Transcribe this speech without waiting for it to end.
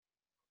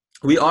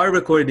We are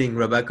recording,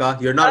 Rebecca.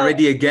 You're not Oh,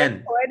 ready it's again.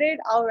 recorded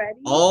already?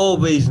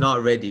 Always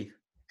not ready.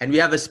 And we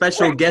have a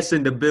special What? guest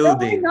in the No, we're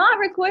building. not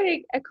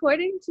recording.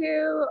 According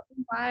to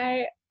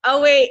my. Oh,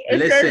 wait, it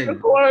says Listen,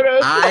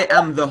 recorded. I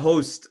am the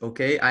host,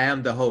 okay? I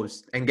am the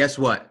host. And guess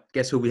what?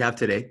 Guess who we have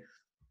today?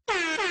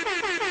 Simona.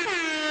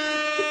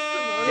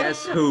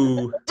 Guess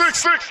who?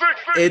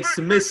 It's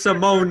Miss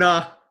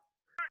Simona.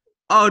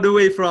 All the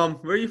way from,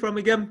 where are you from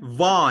again?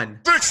 Vaughn.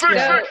 Yeah,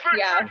 No,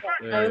 yeah.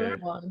 I live Uh,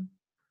 in one.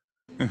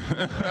 she's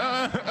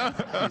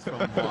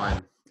from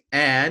Vaughn.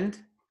 And,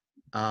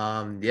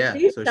 yeah,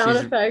 These so sound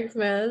she's, effects,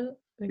 man.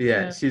 I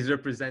yeah, can't. she's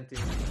representing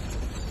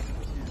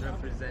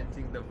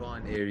the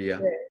Vaughn area.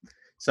 Okay.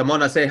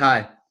 Simona, say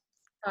hi.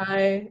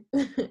 Hi.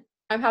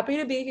 I'm happy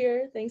to be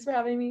here. Thanks for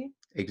having me.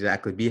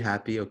 Exactly. Be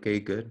happy. Okay,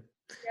 good.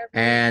 Yeah,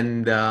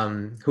 And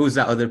who's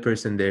that other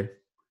person there?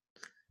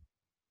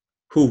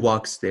 Who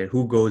walks there?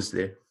 Who goes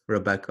there?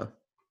 Rebecca.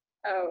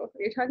 Oh,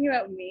 you're talking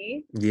about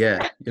me?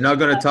 Yeah. You're not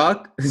gonna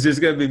talk? It's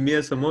just gonna be me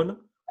and Simona?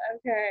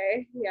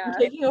 Okay, I'm yeah.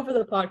 taking over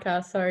the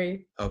podcast.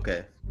 Sorry.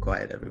 Okay.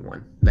 Quiet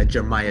everyone. Let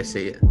Jeremiah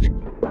say it.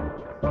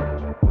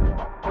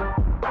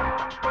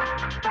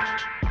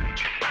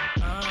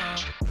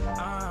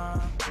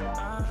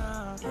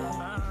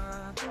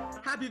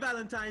 Happy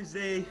Valentine's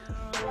Day.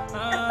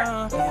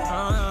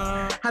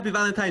 Happy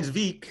Valentine's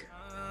Week.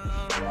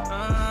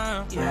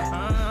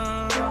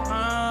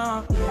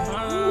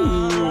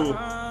 Ooh.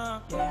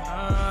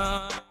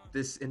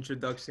 This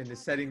introduction is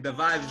setting the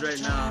vibes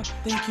right now.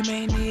 Think you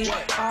may need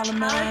all of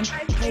mine.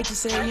 Hate to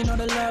say, you know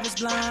the love is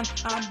blind.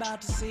 I'm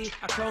about to see.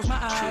 I close my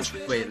eyes.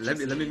 Wait, let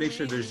me make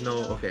sure there's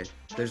no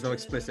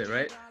explicit,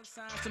 right?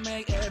 To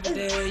make every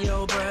day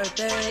your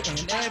birthday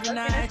and every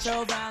night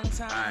your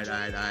Valentine.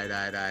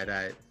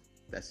 Alright.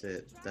 That's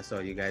it. That's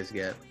all you guys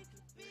get.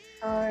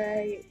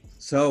 Alright.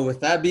 So with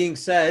that being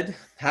said,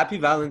 happy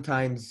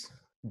Valentine's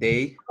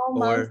Day.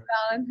 Almost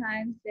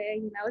Valentine's Day.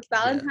 You know, it's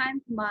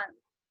Valentine's month.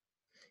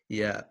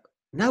 Yeah.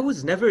 That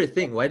was never a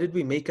thing. Why did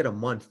we make it a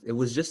month? It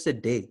was just a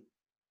day.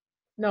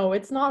 No,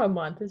 it's not a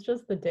month. It's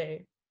just the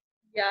day.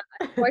 Yeah.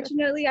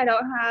 Fortunately, I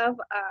don't have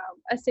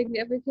a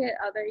significant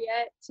other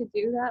yet to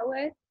do that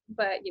with,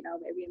 but you know,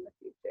 maybe in the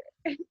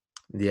future.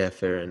 Yeah,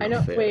 fair enough. I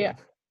know. fair Wait,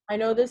 enough. I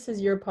know this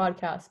is your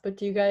podcast, but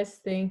do you guys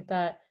think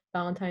that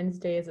Valentine's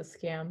Day is a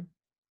scam?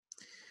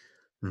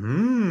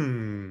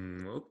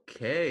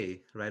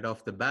 Okay. Right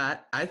off the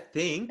bat, I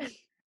think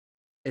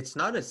it's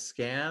not a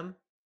scam,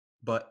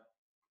 but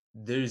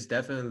there's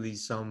definitely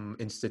some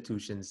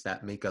institutions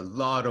that make a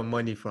lot of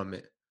money from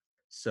it.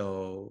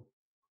 So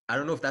I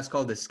don't know if that's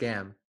called a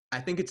scam. I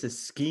think it's a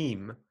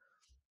scheme,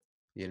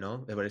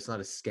 but it's not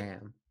a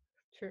scam.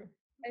 True.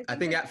 I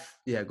think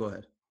yeah, go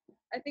ahead.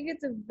 I think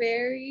it's a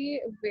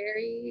very,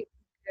 very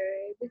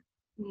good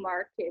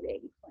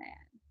marketing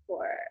plan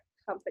for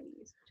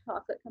companies,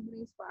 chocolate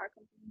companies, flower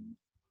companies.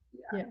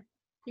 Yeah.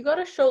 You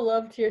gotta show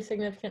love to your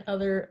significant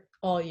other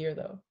all year,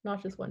 though,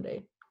 not just one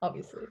day,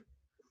 obviously.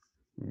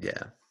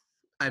 Yeah.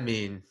 I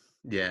mean,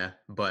 yeah,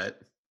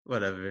 but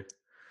whatever.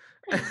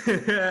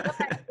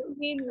 I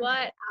mean,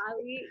 what,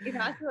 Ali? You're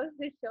not supposed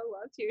to show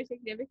love to your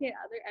significant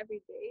other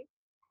every day.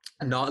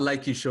 Not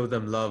like you show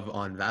them love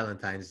on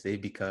Valentine's Day,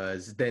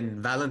 because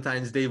then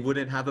Valentine's Day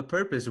wouldn't have a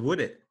purpose, would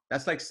it?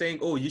 That's like saying,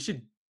 oh, you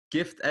should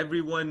gift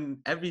everyone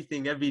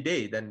everything every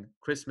day. Then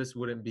Christmas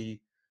wouldn't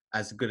be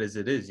as good as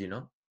it is.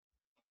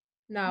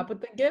 Nah,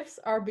 but the gifts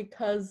are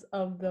because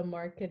of the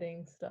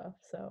marketing stuff.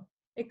 So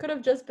it could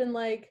have just been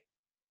like,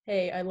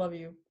 hey, I love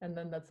you, and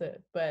then that's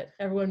it. But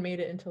everyone made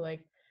it into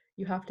like,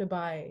 you have to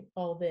buy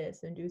all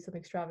this and do some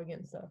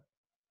extravagant stuff.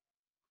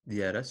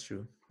 Yeah, that's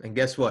true. And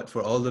guess what?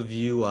 For all of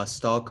you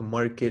stock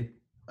market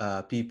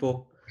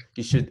people,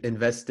 you should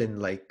invest in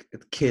like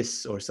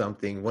Kiss or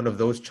something, one of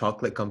those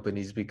chocolate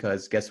companies,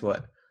 because guess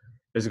what?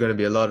 There's going to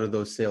be a lot of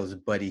those sales,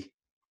 buddy.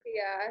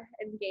 Yeah,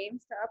 and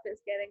GameStop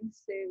is getting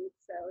sued,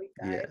 so you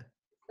guys Yeah.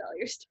 sell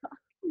your stock.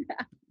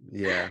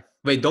 Yeah.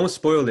 Wait, don't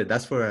spoil it.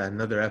 That's for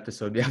another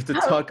episode. We have to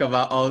talk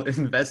about all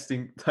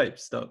investing type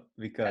stuff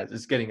because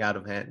it's getting out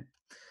of hand.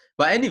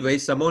 But anyway,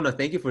 Simona,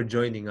 thank you for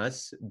joining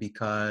us,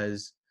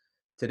 because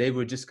today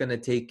we're just gonna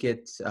take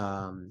it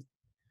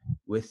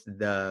with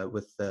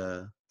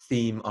the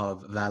theme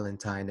of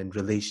Valentine and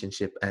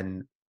relationship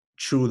and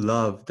true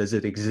love. Does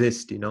it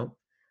exist?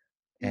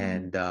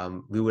 And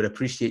we would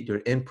appreciate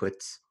your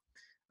input.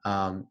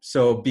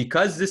 So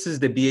because this is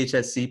the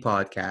BHSC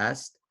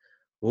podcast,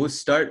 we'll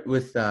start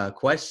with a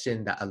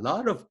question that a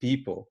lot of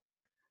people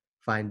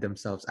find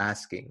themselves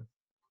asking.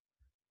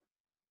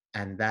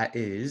 And that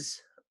is,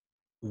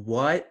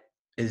 what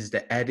is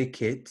the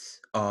etiquette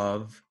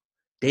of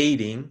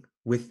dating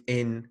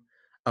within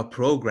a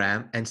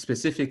program, and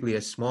specifically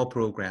a small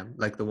program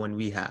like the one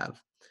we have?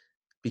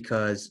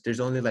 Because there's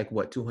only like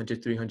what,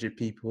 200, 300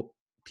 people.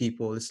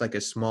 It's like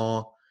a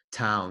small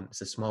town.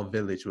 It's a small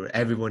village where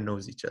everyone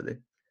knows each other.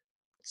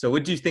 So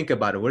what do you think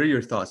about it? What are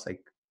your thoughts?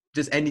 Like,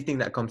 just anything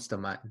that comes to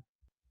mind.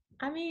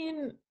 I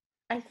mean,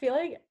 I feel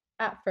like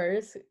at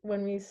first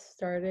when we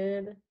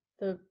started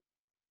the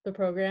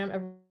program,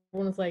 everyone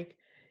was like,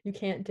 you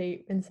can't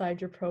date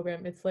inside your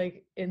program. It's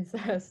like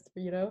incest,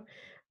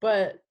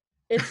 But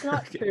it's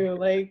not Okay. true.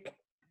 Like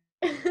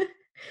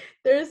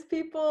there's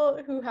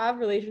people who have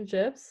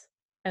relationships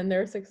and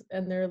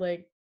they're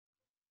like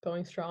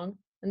going strong,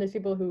 and there's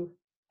people who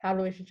have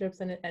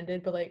relationships and it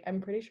ended, but like I'm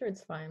pretty sure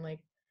it's fine. Like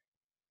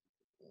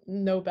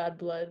no bad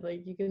blood.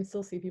 Like you can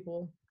still see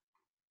people.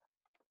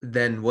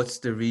 Then what's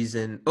the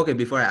reason? Okay,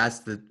 before I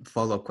ask the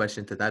follow-up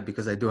question to that,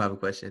 because I do have a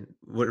question.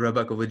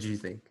 Rebecca, what do you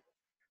think?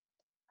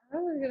 I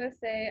was gonna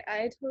say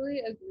I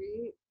totally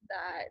agree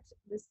that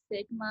the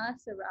stigma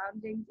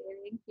surrounding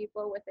dating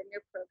people within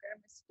your program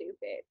is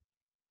stupid.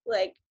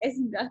 Like it's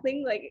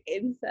nothing like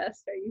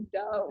incest or you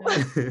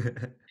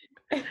don't.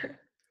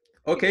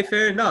 Okay,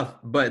 fair enough.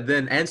 But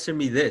then answer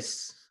me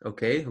this,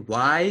 okay?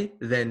 Why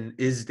then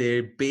is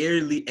there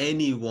barely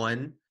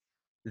anyone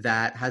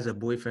that has a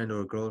boyfriend or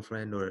a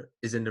girlfriend or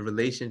is in a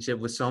relationship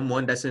with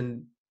someone that's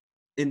in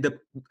the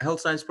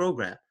health science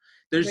program?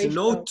 There's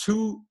no Ratio.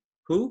 two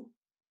who?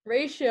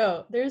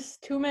 Ratio. There's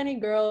too many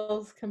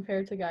girls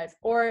compared to guys.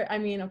 Or I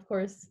mean, of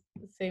course,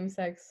 same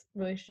sex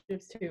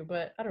relationships too,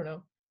 but I don't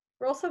know.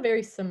 We're also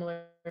very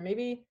similar.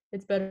 Maybe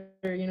it's better,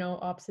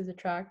 opposites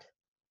attract.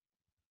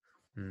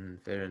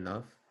 Fair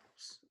enough.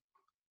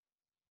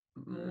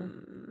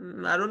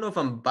 Yeah. I don't know if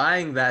I'm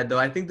buying that though.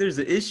 I think there's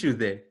an issue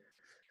there.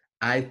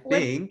 I What do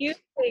think, you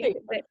Okay, think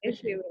the what's the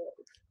issue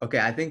is? okay,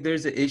 I think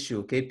there's an issue.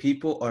 Okay,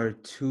 people are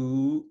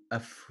too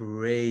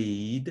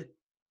afraid.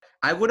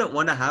 I wouldn't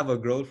want to have a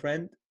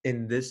girlfriend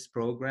in this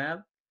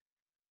program,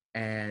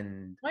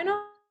 and Why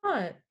not?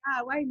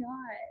 Ah, why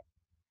not?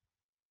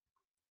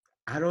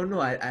 I don't know.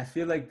 I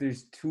feel like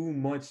there's too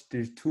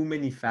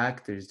many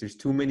factors. There's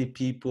too many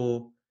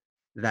people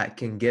that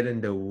can get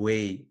in the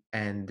way,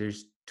 and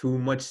there's too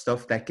much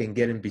stuff that can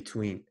get in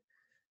between.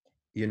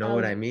 You know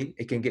what I Ali, mean?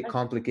 It can get I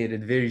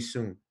complicated very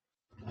soon.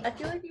 I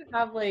feel like you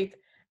have like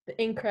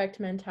the incorrect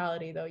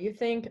mentality though. You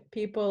think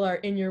people are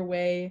in your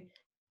way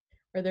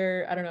or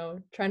they're, I don't know,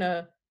 trying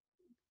to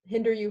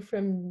hinder you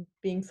from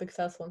being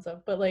successful and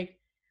stuff. But like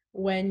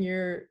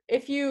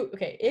if you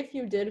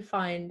did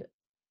find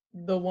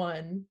the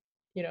one,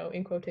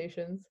 in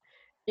quotations,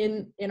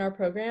 in our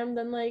program,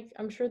 then like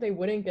I'm sure they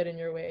wouldn't get in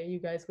your way. You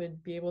guys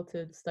would be able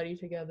to study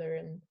together,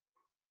 and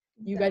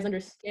you guys Exactly.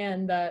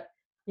 understand that,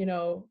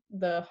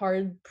 the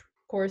hard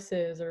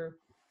courses or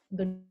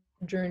the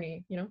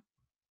journey, it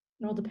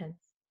all Mhm. depends.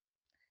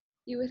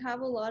 You would have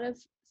a lot of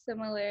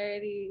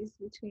similarities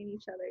between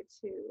each other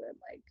too and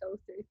like go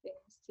through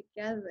things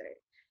together.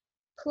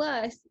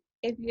 Plus,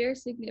 if your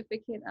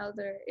significant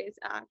other is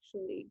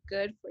actually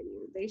good for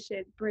you, they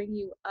should bring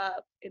you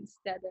up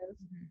instead of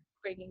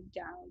bringing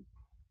down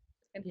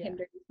and Yeah.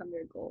 hinder you from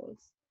your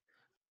goals.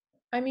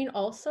 I mean,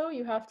 also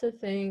you have to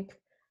think,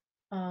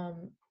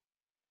 um,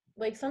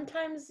 like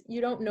sometimes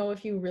you don't know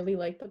if you really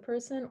like the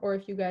person or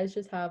if you guys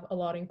just have a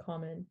lot in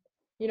common.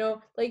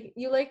 Like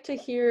you like to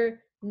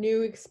hear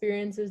new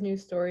experiences, new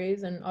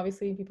stories, and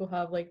obviously people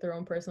have like their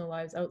own personal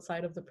lives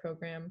outside of the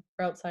program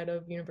or outside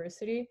of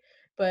university,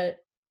 but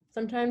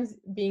sometimes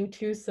being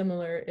too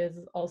similar is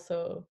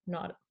also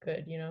not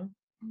good.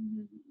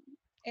 Mhm.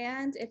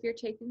 And if you're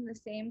taking the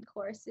same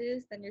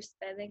courses, then you're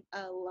spending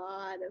a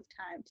lot of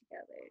time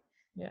together.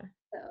 Yeah.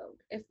 So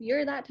if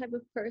you're that type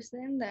of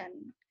person,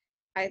 then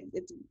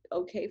it's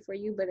okay for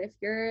you. But if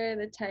you're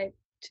the type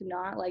to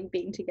not like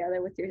being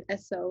together with your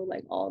SO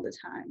like all the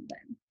time,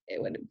 then it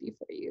wouldn't be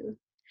for you.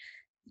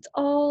 It's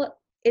all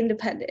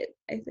independent,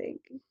 I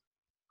think.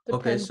 Okay,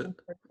 Depends so on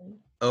the person.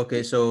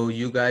 okay, so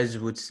you guys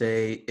would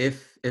say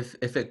if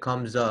it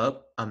comes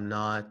up, I'm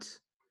not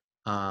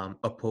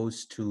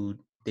opposed to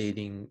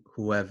dating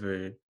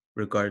whoever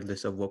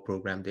regardless of what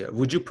program they are.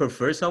 Would you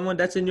prefer someone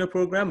that's in your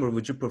program or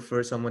would you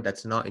prefer someone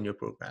that's not in your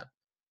program?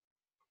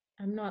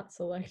 I'm not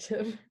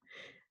selective.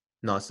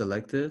 Not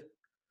selective?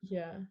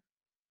 Yeah.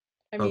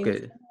 I mean,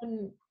 Okay.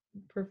 someone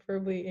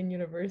preferably in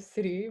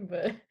university,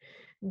 but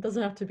it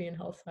doesn't have to be in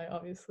health sci,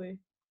 obviously.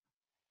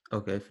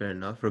 Okay, fair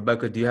enough.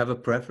 Rebecca, do you have a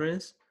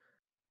preference?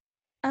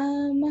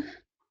 Um,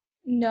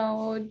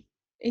 no,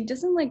 it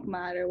doesn't like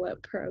matter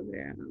what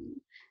program,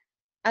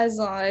 as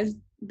long as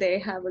they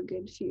have a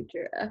good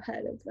future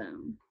ahead of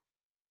them.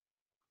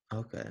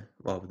 Okay.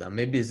 Well, then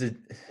maybe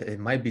it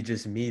might be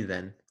just me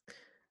then.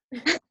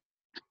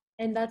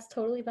 And that's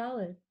totally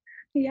valid.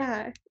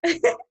 Yeah. Is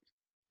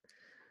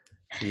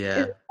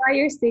Yeah. it why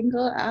you're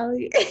single,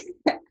 Ali?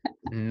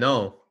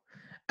 No.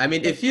 I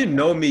mean, Like, if you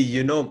know me,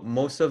 you know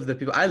most of the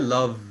people. I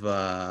love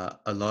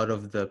a lot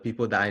of the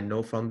people that I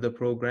know from the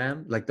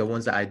program. Like the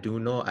ones that I do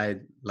know, I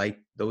like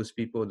those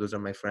people. Those are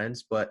my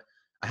friends. But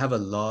I have a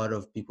lot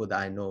of people that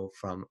I know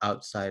from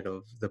outside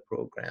of the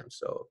program.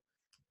 So,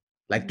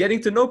 like mhm.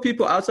 getting to know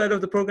people outside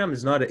of the program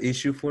is not an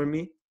issue for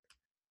me.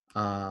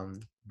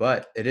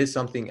 But it is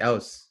something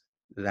else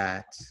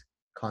that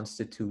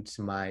constitutes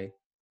my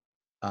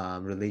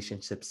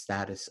relationship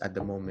status at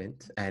the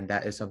moment, and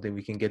that is something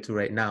we can get to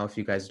right now if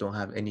you guys don't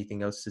have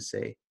anything else to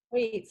say.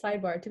 Wait,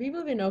 sidebar. Do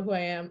people even know who I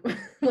am?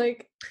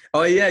 Like,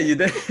 Oh yeah, you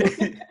did.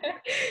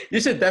 You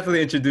should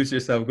definitely introduce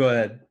yourself. Go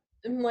ahead.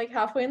 I'm like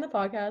halfway in the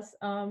podcast.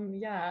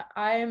 Yeah,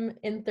 I'm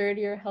in third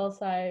year health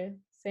sci,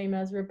 same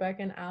as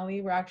Rebecca and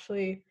Ali. We're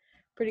actually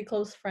pretty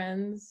close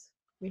friends.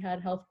 We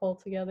had health poll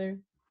together.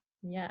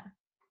 Yeah,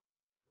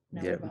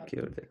 now Yeah, we're we about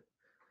killed it.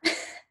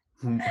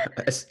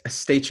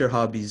 State your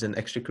hobbies and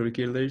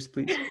extracurriculars,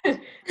 please.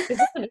 Is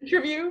this an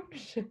interview?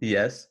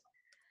 Yes.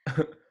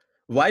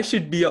 Why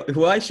should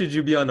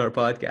you be on our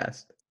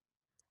podcast?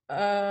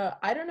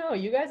 I don't know.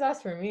 You guys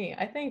asked for me.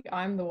 I think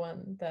I'm the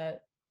one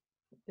that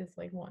is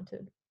like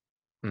wanted.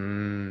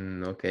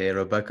 Okay,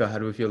 Rebecca, how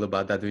do we feel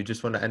about that? Do we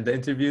just want to end the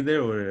interview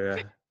there or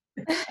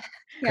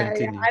Yeah,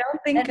 continue? I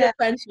don't think And the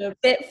friendship.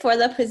 fit for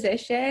the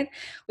position.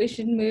 We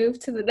should move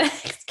to the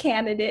next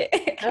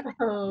candidate.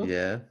 Oh.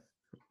 Yeah,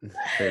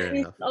 fair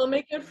enough. I'll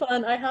make it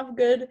fun. I have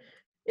good,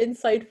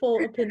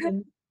 insightful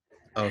opinions.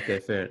 Okay,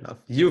 fair enough.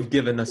 You've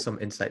given us some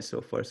insight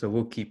so far, so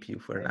we'll keep you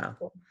for Okay, now.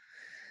 cool.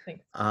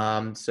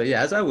 Thanks. So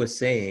yeah, as I was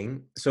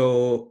saying,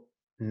 so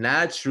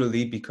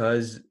naturally,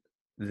 because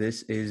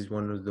this is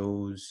one of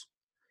those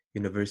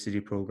university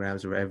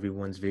programs where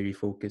everyone's very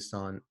focused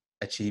on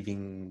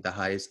achieving the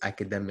highest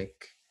academic,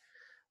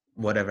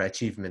 whatever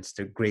achievements,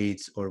 their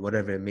grades or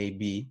whatever it may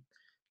be,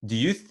 do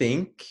you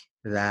think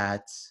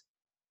that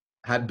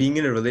being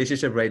in a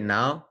relationship right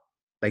now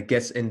like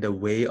gets in the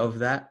way of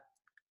that?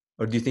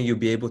 Or do you think you'll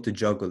be able to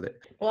juggle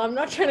it? Well, I'm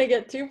not trying to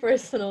get too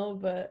personal,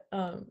 but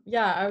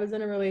yeah, I was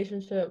in a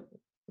relationship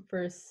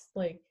for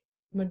like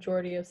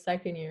majority of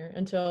second year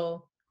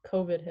until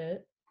COVID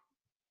hit.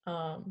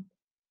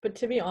 But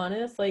to be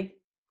honest, like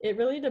it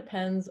really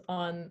depends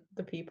on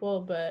the people,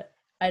 but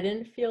I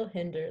didn't feel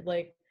hindered.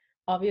 Like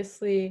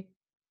obviously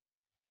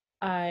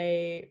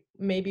I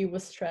maybe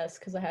was stressed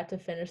because I had to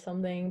finish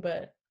something,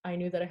 but I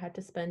knew that I had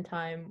to spend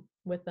time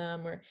with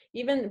them or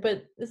even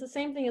but it's the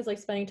same thing as like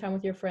spending time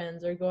with your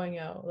friends or going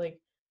out. Like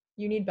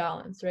you need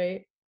balance,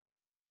 right?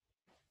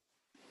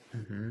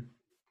 Mm-hmm.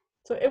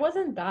 So it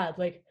wasn't bad.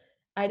 Like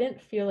I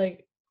didn't feel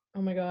like,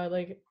 oh my God,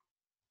 like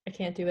I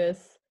can't do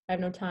this. I have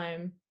no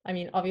time. I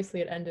mean,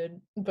 obviously it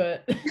ended,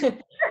 but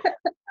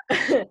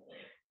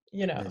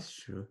you know, That's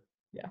true.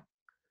 yeah.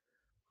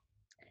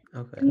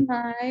 Okay. In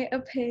my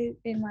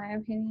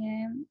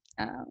opinion,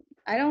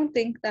 I don't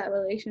think that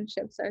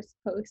relationships are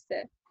supposed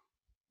to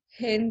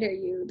hinder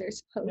you. They're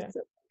supposed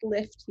to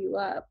lift you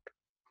up,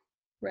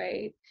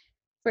 right?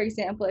 For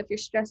example, if you're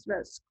stressed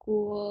about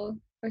school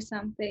or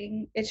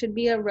something, it should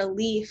be a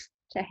relief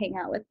to hang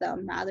out with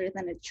them rather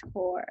than a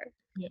chore.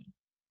 Yeah.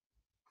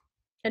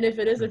 And if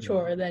it is a Mhm.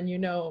 chore, then you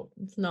know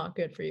it's not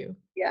good for you.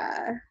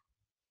 Yeah.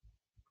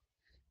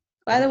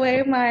 By the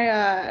way,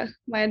 my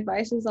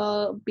advice is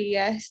all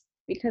BS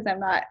because I'm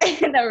not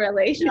in a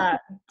relationship.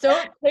 Yeah.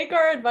 Don't take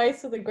our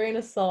advice with a grain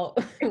of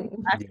salt.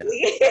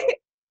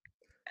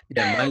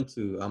 Yeah, mine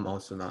too. I'm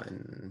also not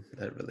in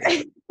that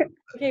relationship.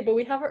 Okay, but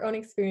we have our own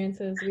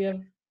experiences.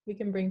 We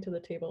can bring to the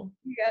table.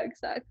 Yeah,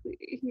 exactly.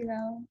 You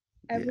know,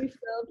 every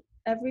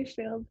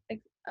failed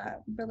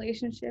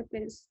relationship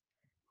is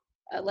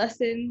a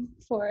lesson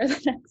for the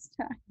next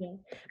time. Yeah.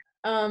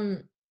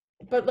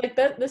 But like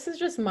that this is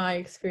just my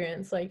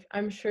experience. Like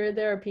I'm sure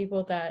there are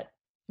people that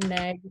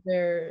nag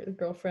their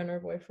girlfriend or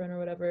boyfriend or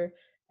whatever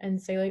and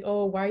say like,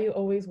 "Oh, why are you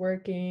always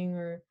working?"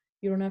 or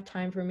 "You don't have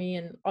time for me."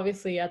 And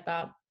obviously at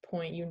that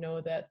point you know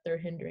that they're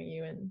hindering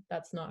you and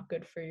that's not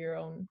good for your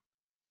own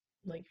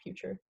like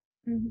future.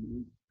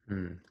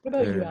 Mm-hmm. What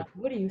about you, Al?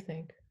 What do you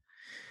think?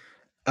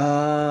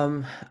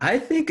 I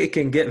think it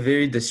can get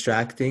very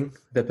distracting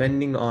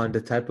depending on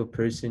the type of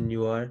person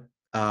you are.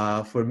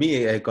 For me,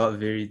 it got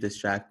very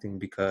distracting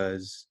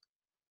because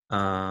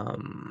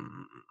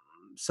um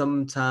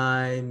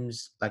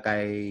sometimes like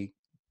I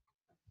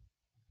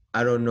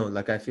don't know,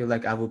 like I feel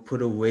like I would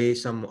put away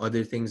some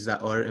other things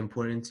that are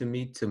important to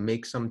me to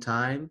make some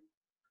time,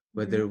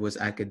 whether it was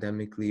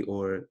academically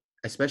or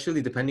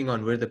especially depending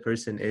on where the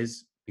person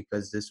is,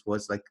 because this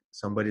was like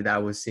somebody that I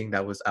was seeing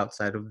that was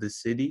outside of the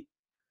city.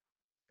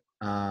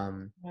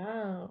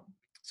 Wow.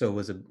 So it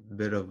was a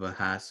bit of a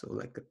hassle,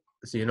 like,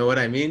 so you know what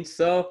I mean?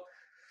 So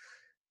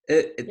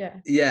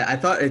yeah, I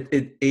thought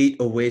it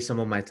ate away some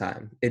of my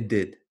time. It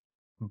did.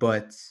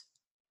 But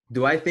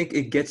do I think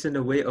it gets in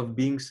the way of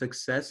being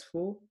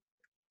successful?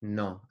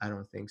 No, I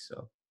don't think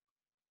so.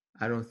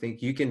 I don't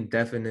think you can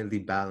definitely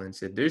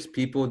balance it. There's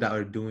people that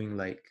are doing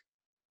like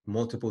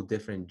multiple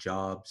different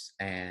jobs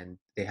and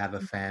they have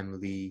a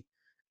family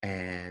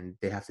and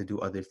they have to do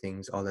other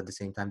things all at the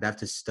same time. They have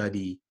to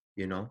study,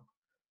 you know,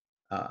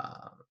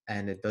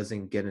 and it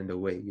doesn't get in the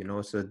way, you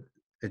know. So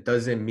it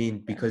doesn't mean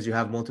because you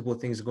have multiple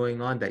things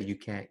going on that you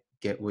can't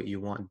get what you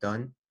want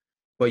done,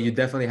 but you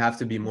definitely have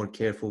to be more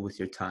careful with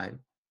your time.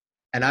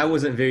 And I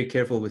wasn't very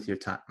careful with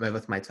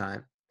my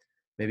time.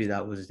 Maybe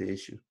that was the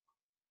issue.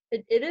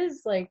 It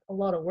is like a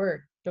lot of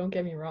work, don't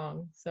get me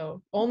wrong.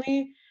 So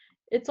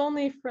it's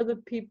only for the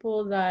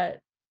people that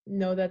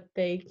know that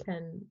they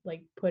can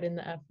like put in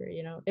the effort,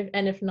 you know.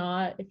 If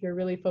not, if you're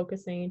really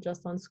focusing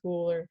just on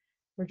school or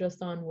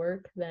just on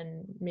work,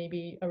 then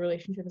maybe a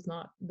relationship is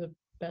not the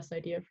best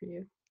idea for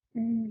you.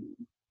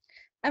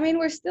 I mean,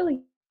 we're still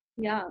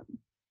young,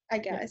 I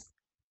guess,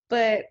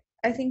 but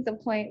I think the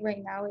point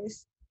right now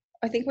is,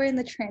 I think we're in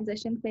the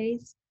transition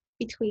phase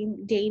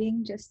between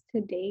dating just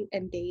to date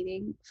and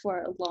dating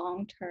for a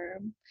long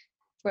term,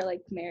 for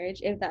like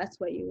marriage, if that's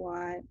what you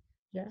want.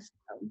 Yeah.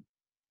 So,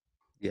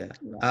 Yeah.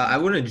 yeah. I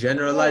wouldn't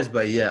generalize, Well,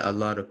 but yeah, a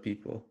lot of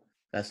people.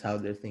 That's how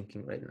they're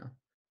thinking right now.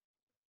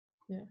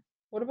 yeah.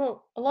 What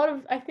about a lot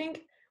of, I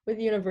think with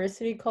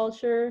university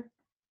culture,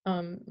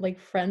 like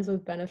friends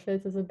with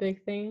benefits is a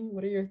big thing.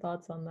 What are your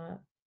thoughts on that?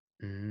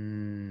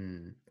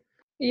 Mm.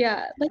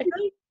 Yeah, like I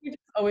feel like you just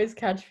always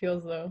catch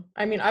feels though.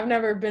 I mean, I've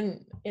never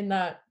been in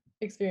that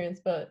experience,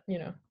 but you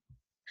know.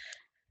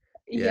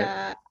 Yeah.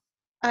 yeah,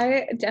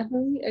 I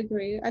definitely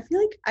agree. I feel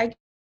like I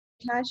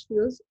catch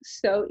feels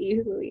so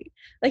easily.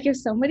 Like if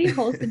somebody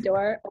holds the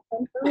door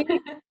open for me,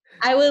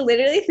 I will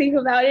literally think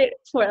about it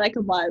for like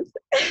a month.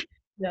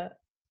 Yeah.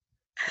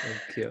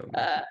 Okay.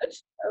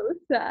 So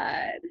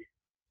sad.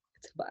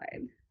 It's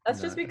fine. That's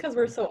No, just that's because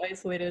we're fine. so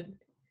isolated.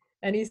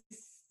 Any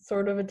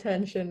sort of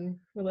attention,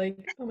 we're like,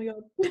 oh my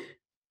god.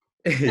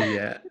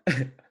 Yeah.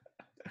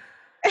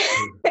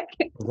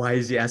 Why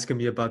is he asking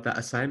me about that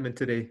assignment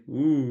today?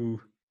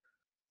 Ooh.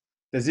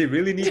 Does he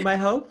really need my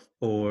help?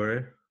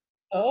 Or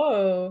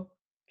Oh,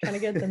 trying to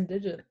get them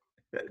digits.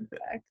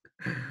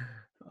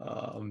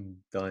 I'm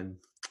done.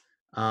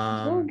 Don't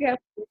Um, get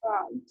me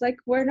wrong. It's like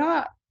we're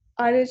not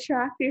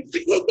unattractive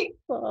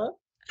people.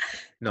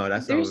 no,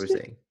 that's not what There's we're just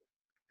saying.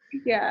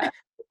 yeah.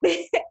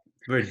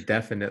 We're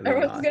definitely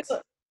Everyone's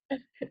not.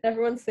 gonna,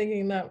 everyone's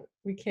thinking that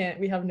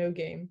we have no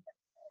game.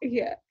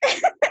 Yeah.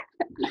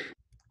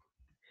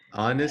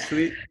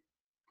 Honestly,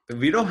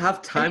 we don't have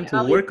I time mean, to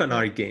at least work on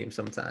our game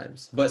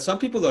sometimes. But some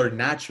people are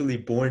naturally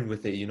born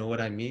with it, you know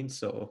what I mean?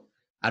 So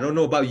I don't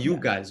know about you yeah.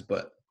 guys,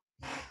 but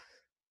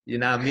you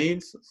know what I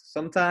mean?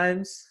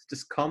 Sometimes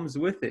just comes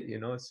with it, you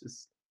know? It's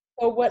just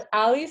So what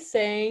Ali's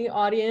saying,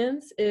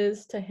 audience,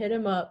 is to hit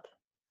him up.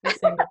 He's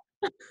single.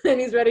 And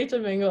he's ready to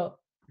mingle.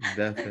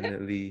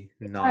 definitely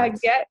not.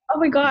 Oh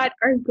my god,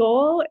 our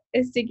goal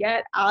is to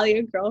get Ali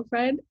a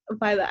girlfriend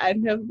by the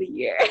end of the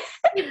year.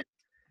 We've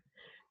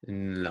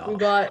No.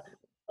 got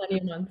plenty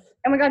of months.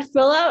 Oh my god,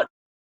 fill out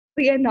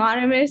the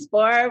anonymous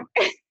form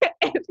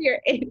if you're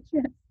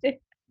interested.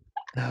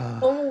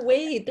 Oh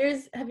wait,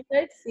 have you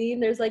guys seen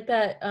there's like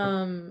that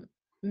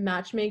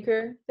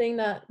matchmaker thing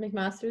that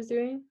McMaster's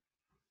doing?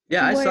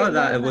 Yeah, I saw Wait,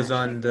 that. what It was match?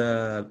 on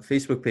the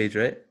Facebook page,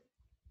 right?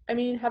 I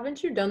mean,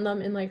 haven't you done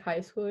them in like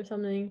high school or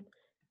something?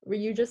 Where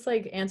you just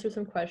like answer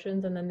some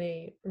questions and then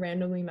they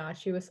randomly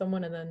match you with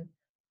someone and then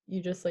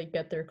you just like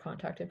get their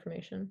contact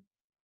information.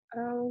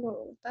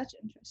 Oh, that's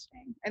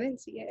interesting. I didn't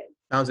see it.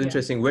 Sounds Yeah.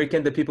 interesting. Where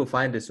can the people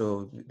find it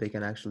so they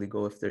can actually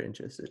go if they're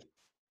interested?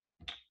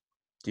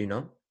 Do you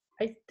know?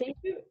 I think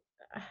it,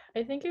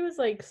 I think it was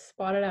like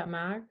spotted at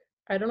Mac.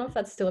 I don't know if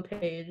that's still a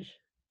page,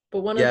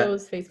 but one of Yeah,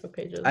 those Facebook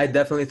pages. I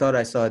definitely thought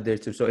I saw it there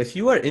too. So if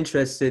you are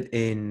interested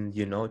in,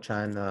 you know,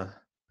 trying to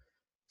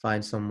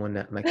find someone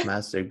at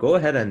McMaster, go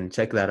ahead and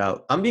check that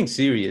out. I'm being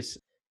serious.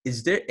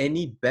 Is there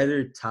any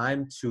better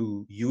time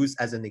to use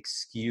as an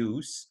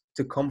excuse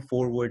to come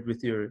forward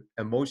with your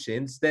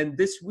emotions than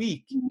this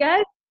week?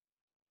 Yes,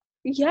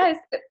 yes.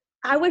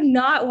 I would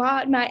not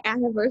want my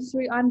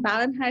anniversary on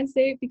Valentine's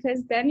Day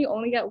because then you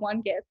only get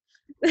one gift.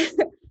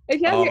 If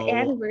you have your Oh,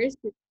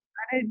 anniversary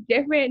on a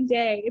different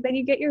day, then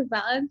you get your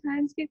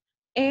Valentine's gift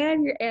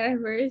and your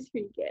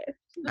anniversary gift.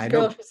 This I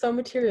girl, know. she's so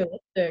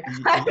materialistic. Yeah,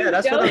 I'm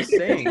that's what I'm joking.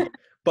 saying.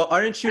 But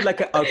aren't you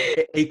like a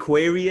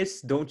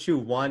Aquarius? Don't you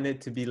want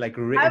it to be like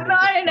I'm written in the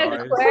not an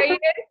stars? Aquarius.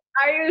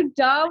 Are you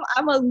dumb?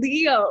 I'm a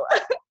Leo.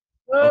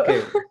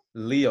 Okay,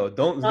 Leo.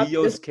 Don't Not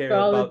Leos this care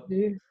about,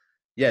 astrology.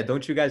 yeah,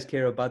 don't you guys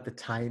care about the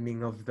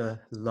timing of the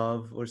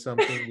love or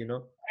something, you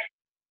know?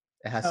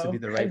 It has to be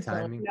No, the I right don't.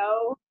 timing.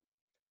 No,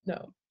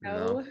 No.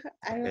 No. no,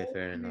 I Okay, don't.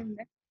 fair enough. I'm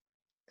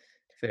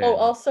Fair Oh, enough.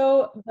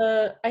 also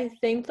I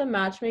think the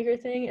matchmaker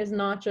thing is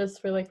not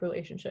just for like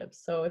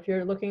relationships. So if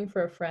you're looking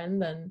for a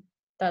friend, then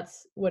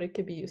that's what it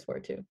could be used for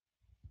too.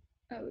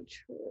 Oh,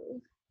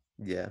 true.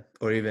 Yeah.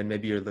 Or even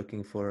maybe you're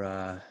looking for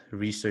a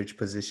research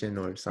position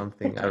or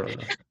something. I don't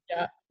know.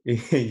 Yeah, You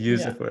can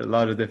use yeah. it for a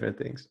lot of different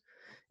things.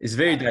 It's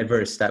very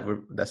diverse.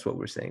 That's what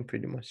we're saying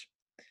pretty much.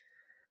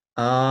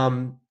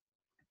 Um,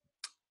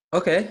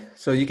 okay,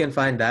 so you can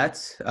find that.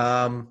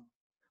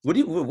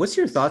 What's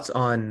your thoughts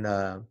on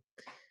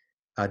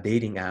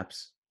dating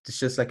apps? It's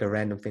just like a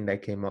random thing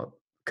that came up.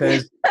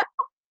 Cause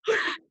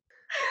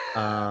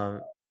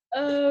um,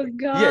 Oh yeah,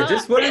 God.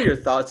 just what are your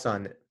thoughts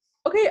on it?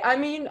 Okay, I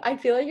mean, I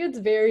feel like it's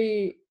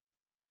very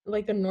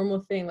like a normal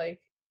thing. Like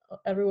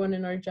everyone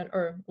in our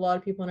or a lot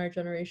of people in our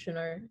generation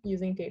are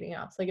using dating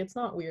apps. Like it's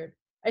not weird.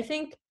 I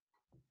think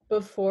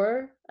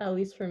before, at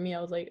least for me,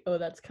 I was like, oh,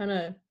 that's kind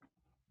of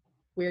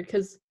weird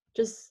because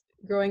just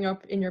growing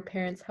up in your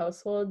parents'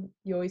 household,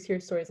 you always hear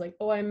stories like,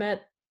 oh, I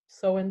met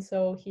so and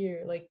so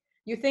here. Like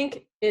you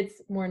think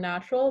it's more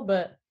natural,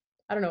 but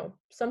I don't know.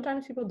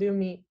 Sometimes people do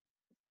meet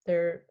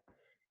their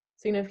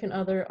significant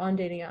other on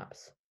dating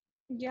apps.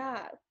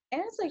 Yeah.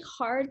 And it's like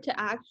hard to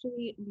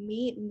actually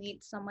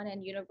meet someone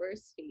in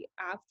university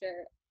after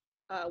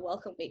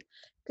welcome week,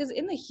 because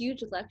in the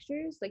huge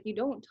lectures, like, you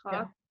don't Yeah.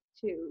 talk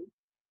to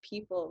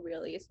people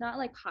really. It's not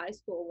like high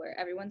school where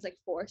everyone's like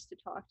forced to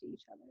talk to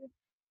each other,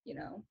 you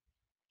know.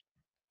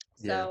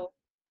 Yeah. So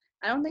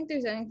I don't think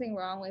there's anything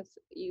wrong with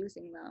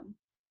using them.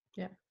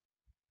 Yeah.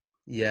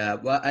 Yeah,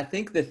 well, I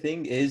think the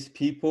thing is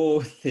people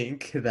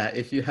think that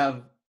if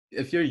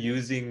you're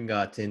using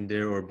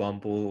Tinder or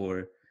Bumble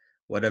or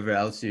whatever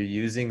else you're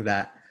using,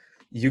 that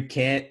you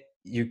can't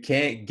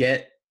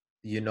get,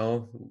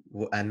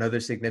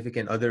 another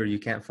significant other, you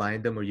can't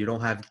find them, or you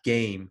don't have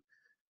game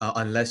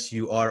unless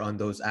you are on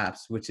those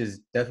apps, which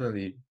is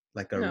definitely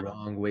like a No.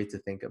 wrong way to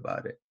think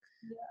about it.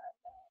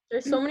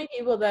 There's so many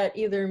people that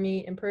either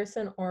meet in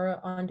person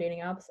or on dating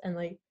apps, and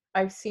like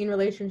I've seen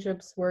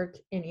relationships work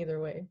in either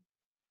way.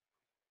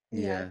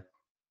 Yeah. Yeah.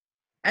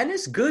 And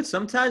it's good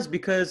sometimes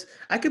because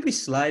I could be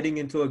sliding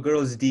into a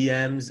girl's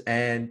DMs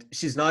and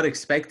she's not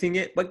expecting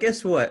it. But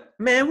guess what?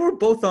 Man, we're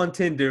both on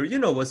Tinder. You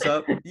know what's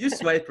up. You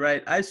swipe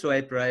right. I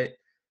swipe right.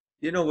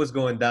 You know what's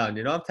going down.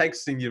 I'm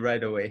texting you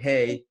right away.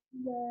 Hey,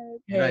 Yes.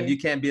 and Hey, you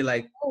can't be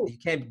like, oh, you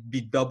can't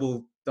be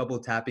double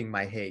tapping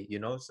my hey,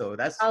 So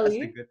that's the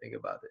Ali, good thing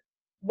about it.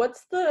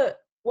 what's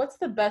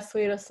the best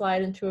way to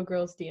slide into a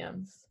girl's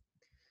DMs?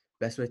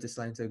 Best way to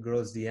slide into a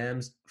girl's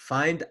DMs,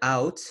 find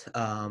out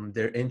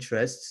their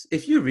interests.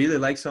 If you really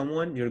like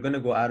someone, you're gonna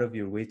go out of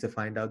your way to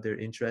find out their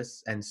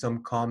interests and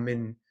some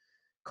common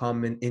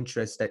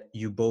interests that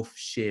you both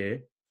share,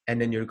 and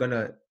then you're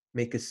gonna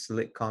make a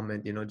slick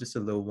comment, just a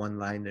little one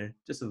liner,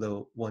 just a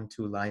little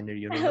 1-2 liner,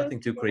 nothing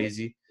too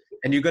crazy,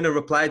 and you're gonna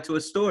reply to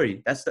a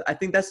story. I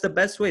think that's the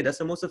best way. That's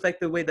the most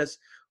effective way. That's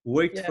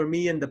worked Yeah. for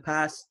me in the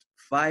past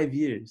 5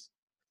 years.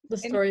 The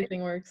story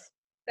thing works.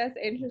 That's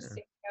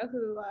interesting. You know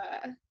who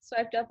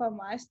swiped up on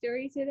my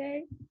story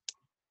today?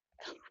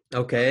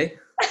 Okay.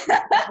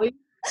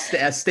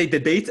 State the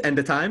date and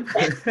the time.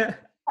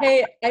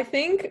 Hey, I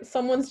think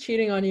someone's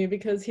cheating on you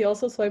because he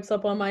also swipes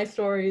up on my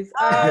stories.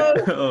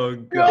 Oh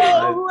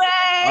God. No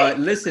way!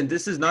 Listen,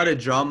 this is not a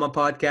drama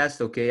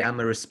podcast, okay? I'm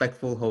a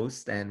respectful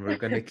host and we're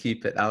gonna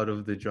keep it out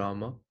of the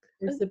drama.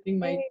 You're sipping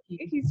my Hey,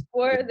 tea. he's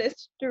for the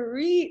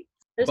street.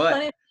 There's But-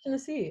 plenty of action to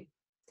see.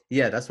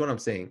 Yeah, that's what I'm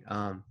saying.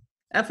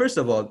 And first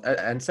of all,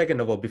 and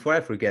second of all, before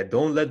I forget,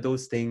 don't let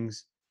those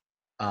things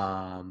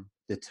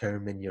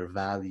determine your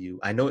value.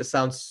 I know it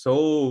sounds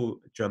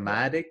so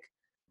dramatic,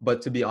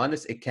 but to be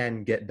honest, it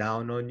can get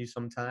down on you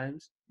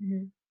sometimes.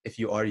 Mhm. If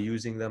you are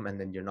using them and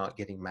then you're not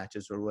getting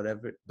matches or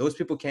whatever, those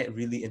people can't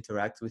really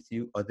interact with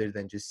you other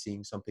than just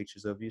seeing some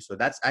pictures of you. So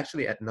that's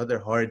actually another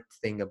hard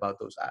thing about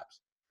those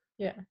apps.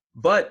 Yeah.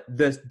 But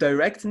the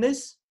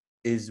directness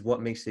is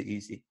what makes it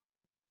easy.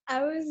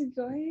 I was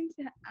going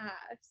to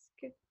ask,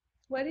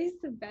 what is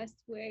the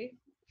best way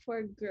for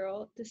a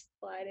girl to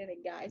slide in a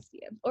guy's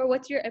DM? Or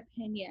what's your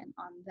opinion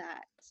on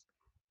that?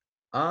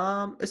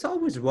 It's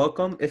always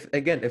welcome.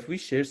 If we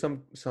share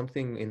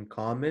something in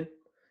common,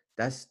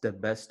 that's the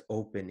best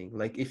opening.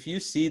 Like if you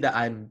see that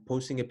I'm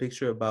posting a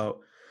picture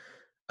about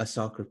a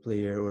soccer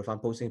player, or if I'm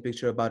posting a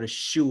picture about a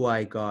shoe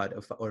I got,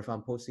 or if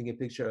I'm posting a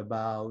picture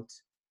about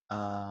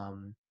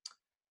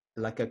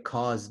like a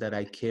cause that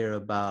I care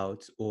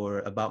about, or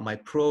about my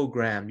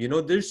program,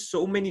 there's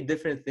so many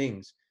different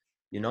things,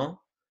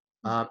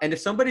 and if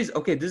somebody's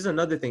okay, this is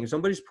another thing. If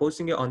somebody's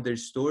posting it on their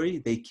story,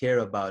 they care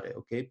about it.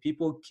 Okay,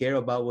 people care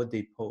about what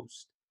they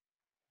post,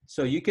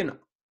 so you can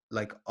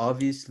like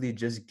obviously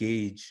just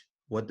gauge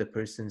what the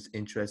person's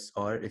interests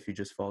are if you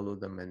just follow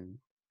them and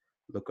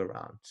look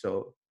around.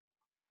 So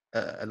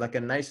like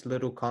a nice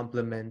little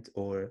compliment,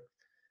 or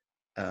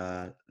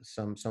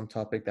some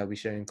topic that we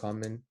share in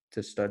common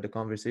to start the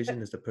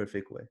conversation is the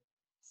perfect way.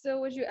 So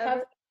would you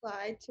ever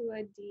reply to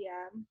a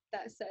DM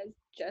that says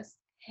just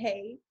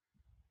hey?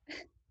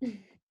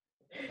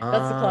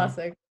 That's a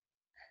classic.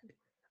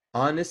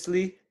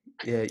 Honestly,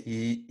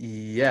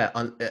 yeah.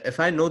 If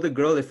I know the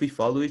girl, if we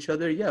follow each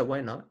other, yeah,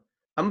 why not?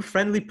 I'm a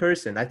friendly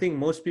person. I think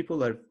most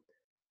people are,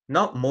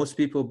 not most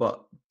people,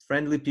 but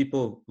friendly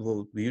people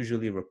will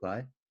usually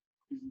reply.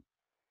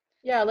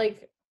 Yeah,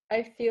 like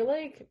I feel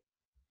like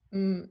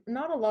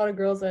not a lot of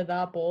girls are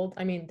that bold.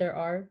 I mean, there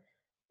are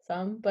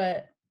some,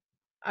 but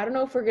I don't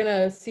know if we're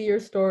gonna see your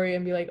story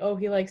and be like, oh,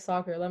 he likes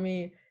soccer. Let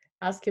me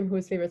ask him who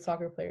his favorite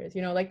soccer player is.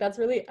 Like that's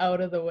really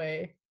out of the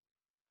way.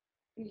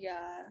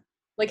 Yeah.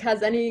 Like,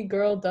 has any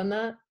girl done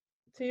that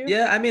to you?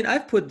 Yeah, I mean,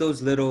 I've put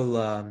those little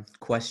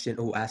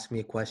ask me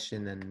a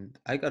question, and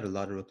I got a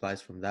lot of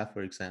replies from that,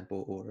 for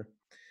example, or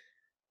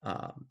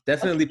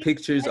definitely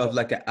pictures of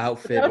like an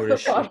outfit or a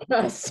shoe.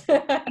 podcast.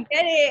 Get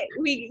it?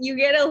 You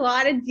get a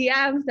lot of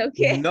DMs,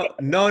 okay? No,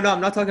 I'm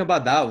not talking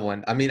about that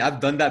one. I mean, I've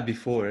done that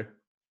before,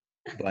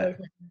 but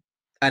Okay.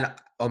 and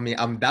I mean,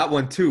 I'm that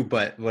one too,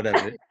 but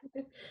whatever.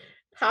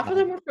 Half of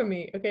them were from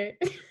me, okay?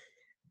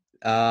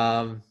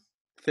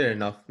 Fair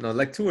enough. No,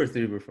 like 2 or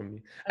 3 were from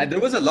me, and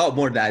there was a lot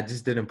more that I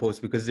just didn't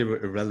post because they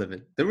were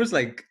irrelevant. There was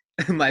like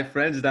my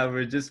friends that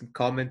were just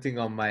commenting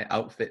on my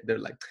outfit. They're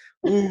like,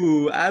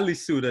 "Ooh, Ali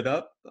suited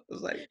up." I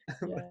was like,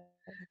 Yeah.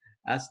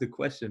 "Ask the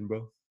question,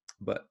 bro."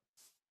 But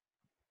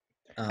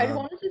I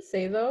wanted to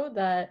say though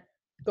that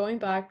going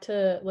back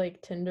to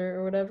like Tinder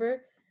or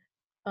whatever,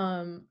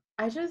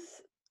 I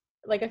just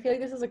like I feel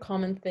like this is a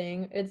common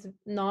thing. It's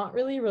not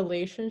really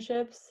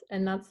relationships,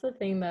 and that's the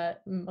thing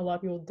that a lot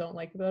of people don't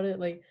like about it.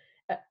 Like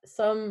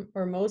some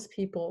or most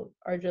people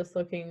are just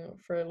looking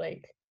for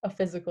like a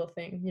physical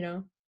thing, you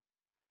know,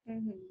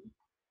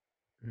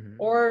 Mhm.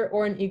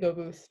 or an ego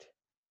boost.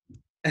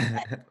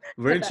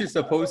 Weren't you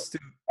supposed to?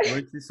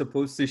 Weren't you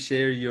supposed to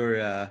share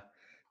your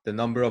the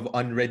number of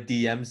unread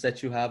DMs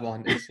that you have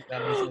on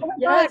Instagram or Oh something? my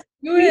Yes, God,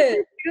 do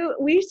it.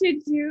 we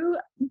should do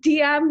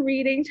DM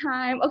reading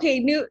time. Okay,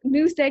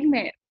 new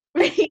segment.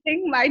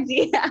 Reading my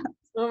DM.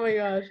 Oh my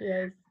gosh,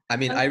 yes. I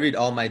mean, I read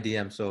all my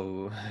DMs,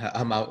 so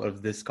I'm out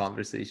of this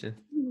conversation.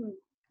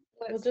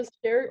 We'll just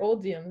share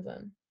old DMs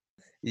then.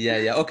 Yeah,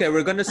 yeah. Okay,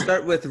 we're gonna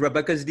start with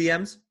Rebecca's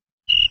DMs.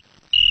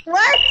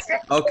 What?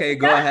 Okay,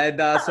 go ahead,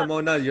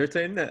 Simona. Your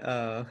turn.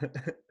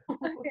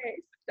 Okay,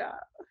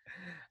 stop.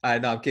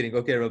 No, I'm kidding.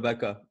 Okay,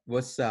 Rebecca,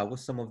 what's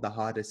some of the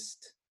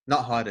hottest?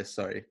 Not hottest,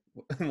 sorry.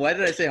 Why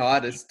did I say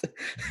hottest?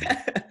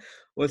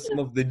 What's some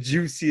of the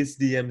juiciest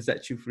DMs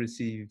that you've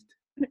received?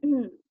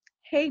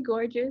 Hey,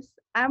 gorgeous.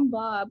 I'm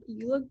Bob.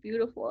 You look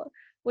beautiful.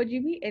 Would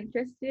you be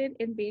interested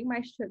in being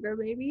my sugar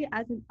baby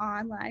as an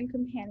online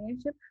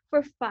companionship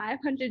for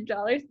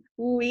 $500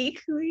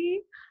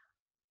 weekly?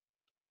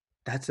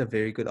 That's a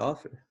very good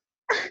offer.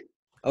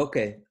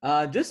 Okay,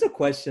 just a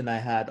question I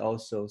had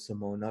also,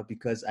 Simona,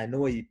 because I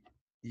know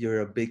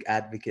you're a big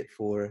advocate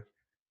for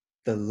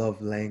the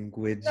love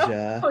language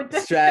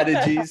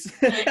strategies.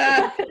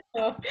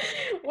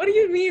 What do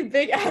you mean,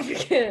 big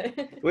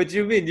advocate? What do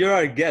you mean? You're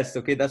our guest,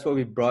 okay? That's why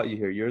we brought you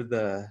here. You're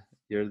the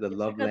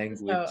love Cut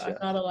this language. out. I'm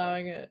not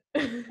allowing it.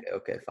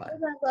 Okay, fine.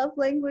 I'm a love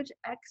language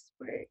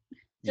expert.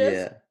 Just,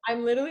 Yeah.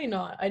 I'm literally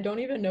not. I don't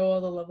even know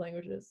all the love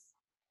languages.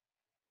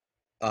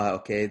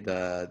 Okay,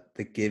 the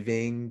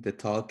giving, the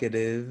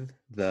talkative,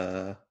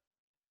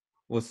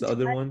 what's the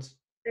other ones?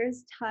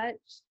 There's touch.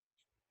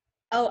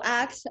 Oh,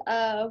 acts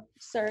of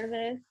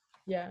service.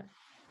 Yeah.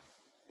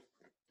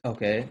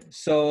 Okay,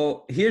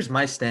 so here's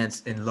my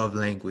stance in love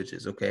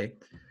languages, okay?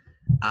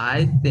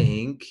 I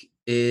think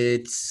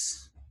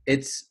it's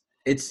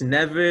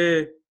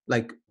never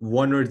like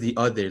one or the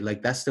other.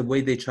 Like that's the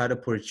way they try to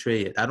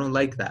portray it. I don't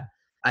like that.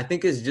 I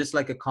think it's just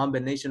like a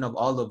combination of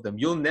all of them.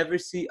 You'll never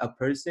see a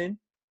person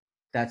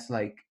that's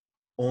like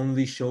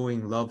only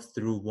showing love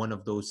through one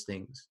of those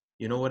things.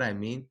 You know what I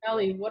mean?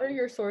 Ellie, what are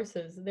your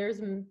sources? There's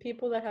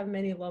people that have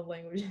many love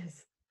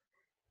languages.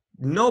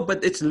 No,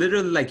 but it's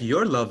literally like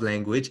your love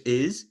language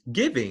is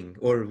giving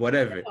or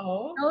whatever.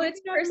 Oh, No, you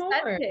it's got more.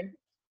 percentage.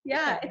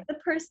 Yeah, it's a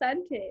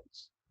percentage.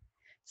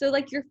 So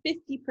like you're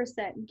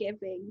 50%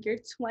 giving, you're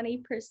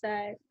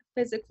 20%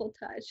 physical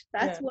touch.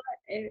 That's what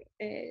it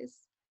is.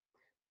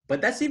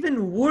 But that's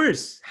even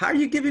worse. How are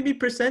you giving me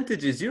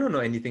percentages? You don't know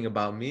anything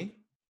about me.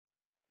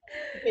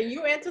 Okay,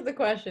 you answer the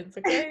questions,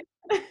 okay?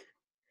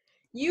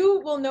 You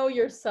will know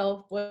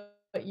yourself what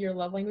your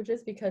love language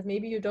is because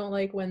maybe you don't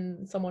like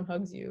when someone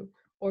hugs you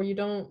or you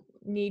don't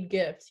need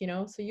gifts, you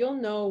know? So you'll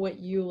know what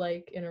you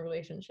like in a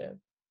relationship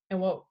and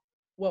what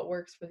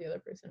works for the other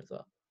person as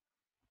well.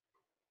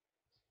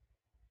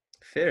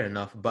 Fair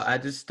enough, but I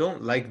just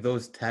don't like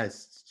those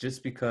tests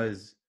just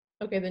because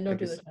Okay, then don't like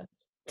do the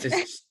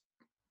test.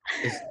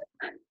 it's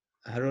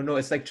I don't know,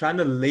 it's like trying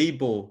to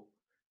label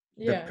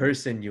the Yeah.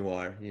 person you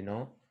are, you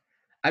know?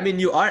 I mean,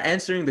 you are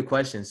answering the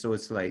question, so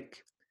it's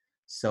like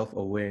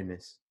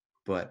self-awareness.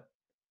 But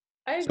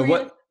I so agree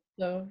what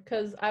though,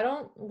 because I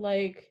don't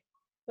like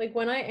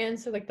when I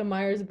answer like the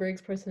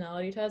Myers-Briggs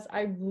personality test,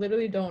 I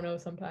literally don't know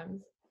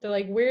sometimes. They're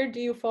like, where do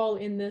you fall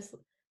in this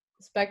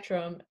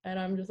spectrum? And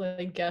I'm just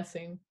like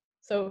guessing.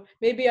 So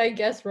maybe I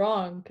guess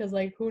wrong because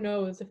like who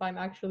knows if I'm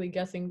actually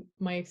guessing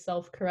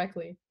myself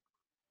correctly,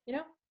 you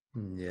know?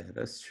 Yeah,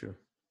 that's true.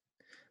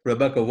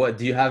 Rebecca, what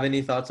do you have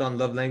any thoughts on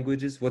love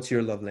languages? What's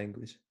your love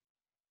language?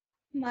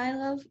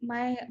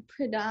 My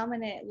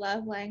predominant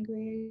love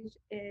language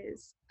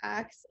is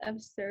acts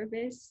of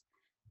service.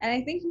 And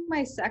I think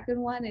my second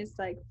one is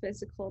like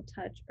physical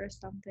touch or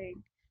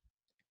something.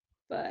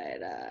 But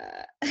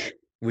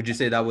Would you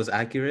say that was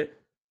accurate?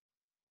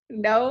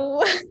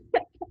 no.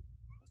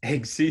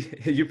 See,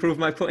 you prove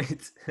my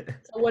point.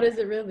 So what is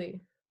it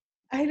really?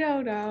 I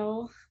don't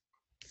know.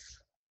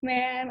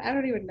 Man, I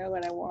don't even know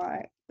what I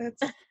want.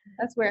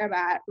 That's where I'm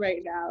at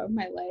right now in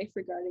my life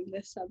regarding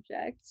this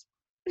subject.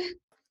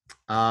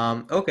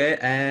 Okay,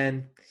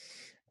 and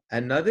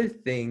another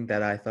thing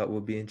that I thought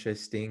would be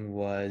interesting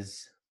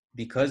was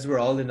because we're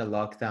all in a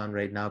lockdown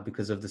right now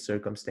because of the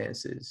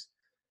circumstances.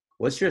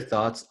 What's your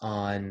thoughts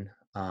on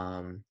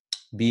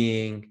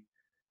being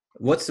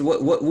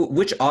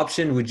which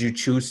option would you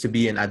choose to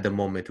be in at the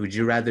moment? Would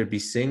you rather be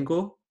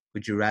single?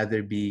 Would you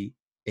rather be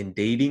in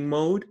dating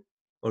mode?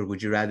 Or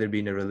would you rather be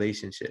in a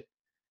relationship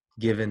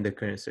given the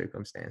current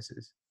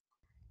circumstances?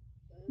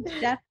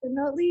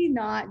 Definitely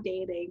not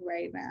dating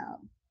right now.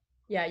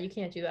 Yeah, you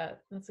can't do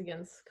that. That's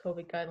against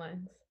COVID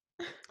guidelines.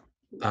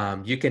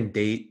 You can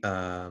date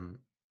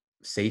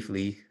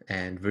safely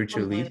and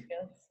virtually. Online,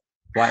 I guess.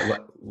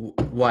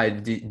 Why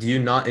do you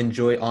not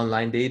enjoy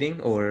online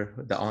dating or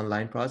the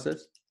online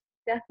process?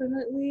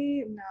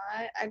 Definitely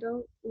not. I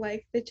don't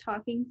like the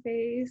talking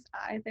phase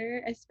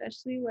either,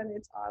 especially when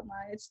it's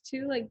online. It's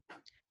too like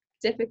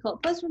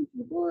difficult. Plus, when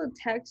people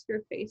text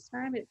or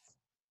FaceTime, it's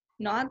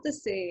not the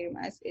same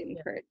as in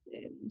Yeah.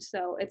 person.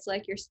 So it's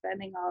like you're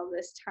spending all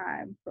this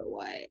time for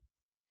what?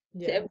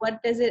 Yeah.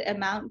 What does it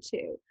amount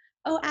to?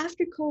 Oh,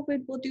 after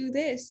COVID, we'll do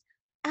this.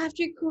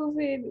 After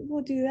COVID,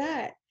 we'll do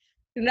that.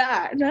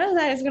 Nah, none of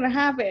that is gonna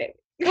happen.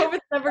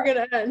 COVID's never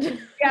gonna end.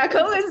 Yeah,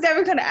 COVID's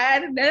never gonna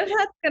end. None of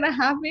that's gonna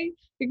happen.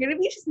 You're gonna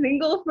be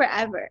single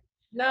forever.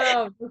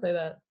 No, don't say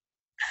that.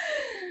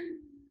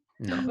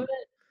 No. But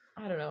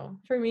I don't know.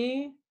 For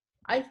me,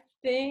 I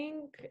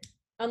think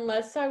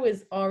unless I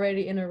was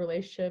already in a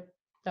relationship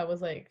that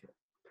was like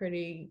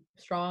pretty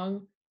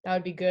strong, that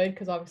would be good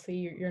because obviously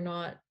you're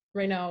not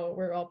right now.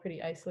 We're all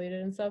pretty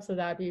isolated and stuff, so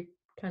that'd be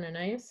kind of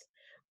nice.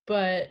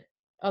 But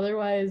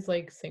otherwise,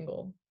 like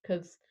single,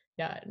 because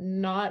yeah,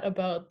 not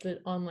about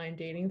the online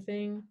dating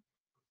thing.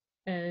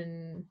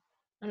 And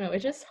I don't know,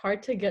 it's just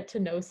hard to get to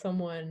know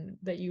someone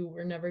that you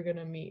were never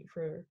gonna meet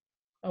for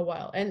a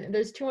while, and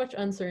there's too much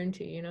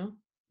uncertainty, you know.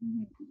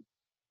 Mhm.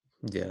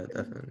 Yeah,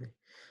 definitely.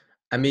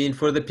 I mean,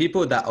 for the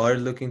people that are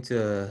looking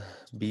to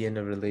be in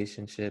a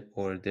relationship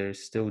or they're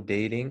still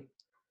dating,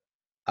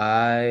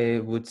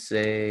 I would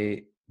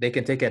say they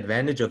can take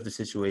advantage of the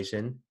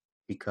situation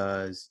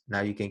because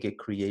now you can get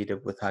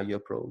creative with how you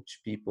approach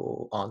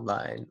people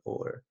online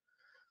or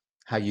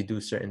how you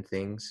do certain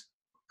things.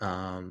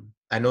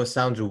 I know it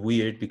sounds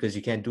weird because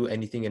you can't do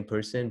anything in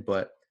person,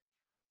 but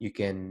you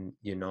can,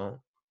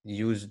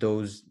 use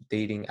those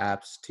dating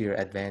apps to your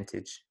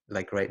advantage,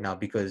 like right now,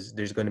 because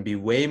there's going to be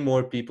way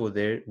more people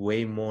there,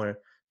 way more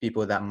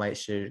people that might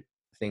share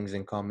things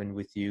in common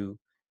with you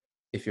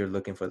if you're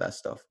looking for that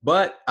stuff.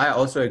 But I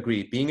also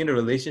agree, being in a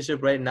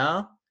relationship right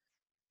now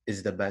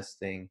is the best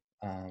thing.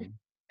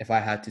 If I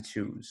had to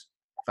choose,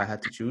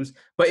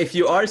 but if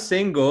you are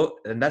single,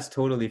 then that's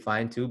totally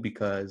fine too,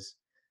 because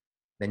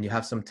then you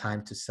have some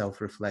time to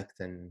self-reflect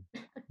and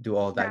do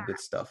all that good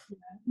stuff.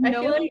 I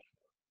feel Knowing, like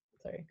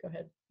sorry, go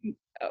ahead.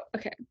 oh,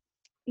 okay.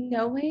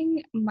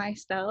 Knowing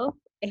myself,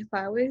 if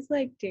I was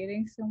like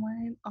dating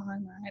someone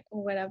online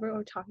or whatever,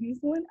 or talking to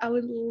someone, I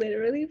would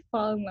literally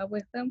fall in love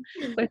with them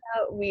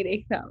without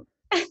meeting them.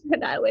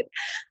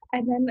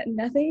 And then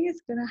nothing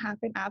is gonna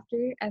happen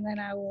after, and then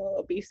I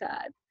will be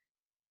sad.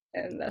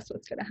 And that's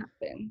what's gonna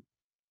happen.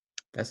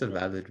 That's a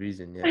valid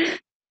reason, yeah.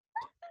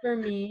 For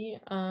me,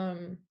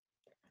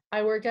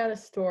 I work at a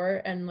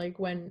store, and like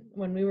when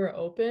we were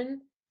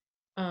open,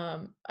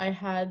 I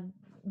had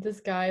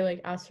this guy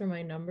like ask for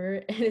my number,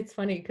 and it's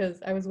funny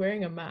because I was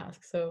wearing a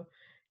mask, so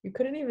you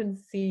couldn't even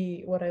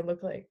see what I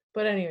look like.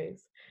 But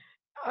anyways,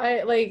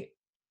 I like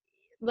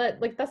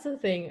that's the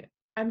thing.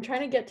 I'm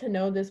trying to get to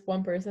know this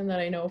one person that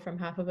I know from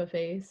half of a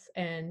face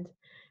and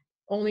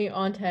only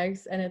on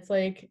text, and it's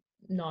like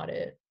not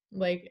it.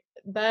 Like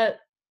that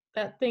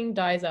thing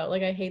dies out.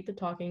 Like I hate the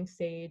talking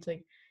stage.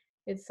 Like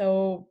it's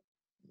so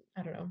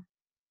I don't know,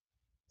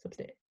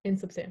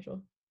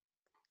 insubstantial.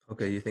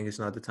 Okay, you think it's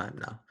not the time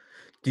now.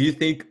 Do you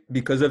think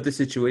because of the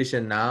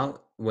situation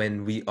now,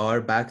 when we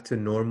are back to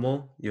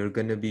normal, you're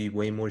gonna be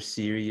way more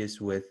serious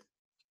with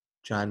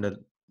trying to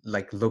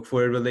like look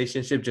for a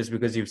relationship just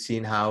because you've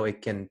seen how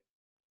it can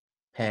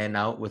pan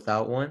out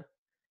without one?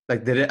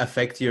 Like, did it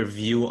affect your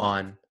view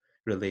on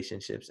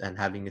relationships and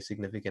having a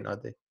significant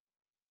other?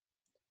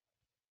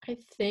 I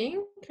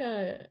think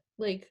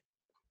like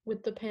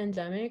with the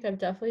pandemic, I've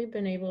definitely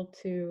been able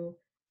to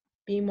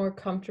be more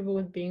comfortable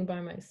with being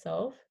by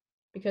myself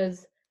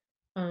because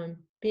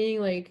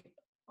being like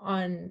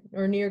on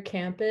or near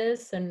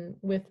campus and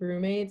with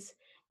roommates,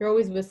 you're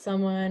always with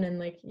someone and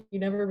like you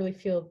never really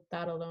feel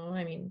that alone.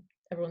 I mean,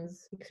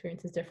 everyone's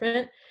experience is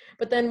different.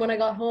 But then when I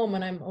got home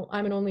and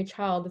I'm an only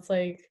child, it's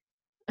like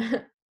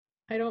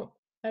I don't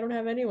I don't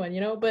have anyone,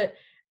 you know, but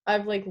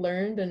I've like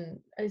learned and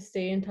I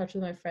stay in touch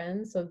with my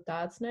friends, so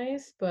that's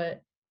nice,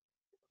 but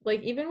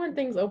like even when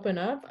things open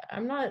up,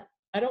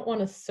 I don't want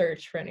to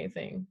search for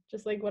anything.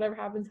 Just like whatever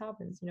happens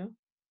happens, you know?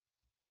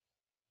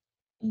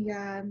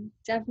 Yeah,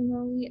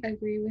 definitely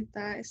agree with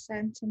that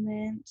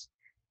sentiment.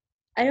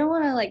 I don't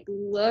want to like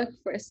look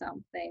for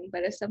something,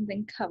 but if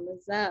something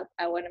comes up,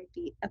 I wouldn't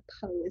be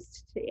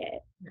opposed to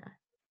it. Yeah.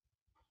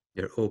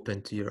 You're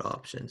open to your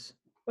options.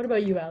 What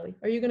about you, Allie?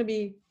 Are you gonna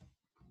be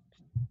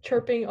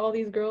chirping all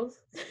these girls?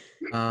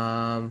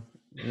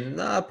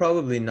 Nah,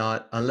 probably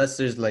not, unless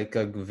there's like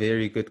a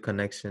very good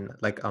connection.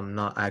 Like I'm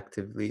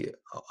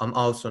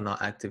also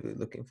not actively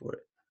looking for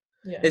it.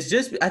 Yeah. It's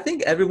just, I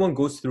think everyone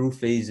goes through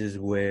phases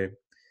where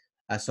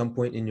at some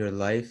point in your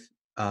life,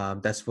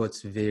 that's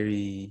what's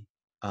very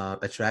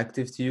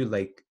attractive to you,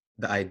 like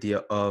the idea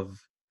of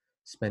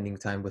spending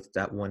time with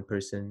that one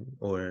person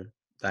or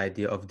the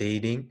idea of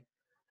dating.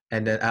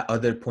 And then at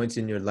other points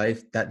in your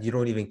life that you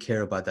don't even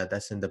care about that.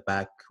 That's in the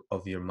back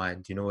of your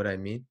mind. You know what I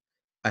mean?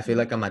 I feel Mhm.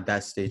 like I'm at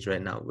that stage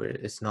right now where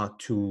it's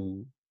not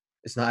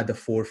at the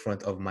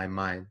forefront of my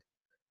mind.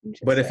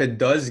 But if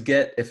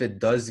Interesting. it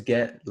does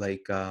get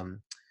like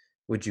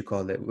what'd you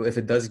call it? If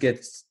it does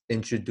get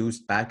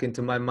introduced back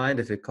into my mind,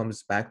 if it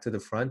comes back to the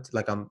front,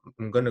 like I'm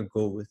gonna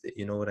go with it.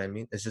 You know what I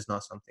mean? It's just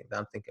not something that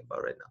I'm thinking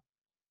about right now.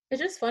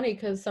 It's just funny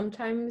because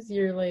sometimes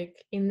you're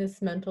like in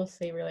this mental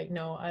state where you're like,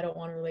 no, I don't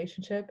want a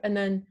relationship. And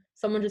then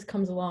someone just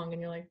comes along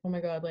and you're like, oh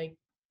my God, like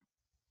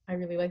I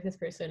really like this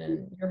person,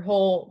 and your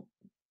whole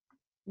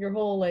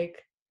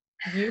like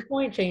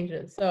viewpoint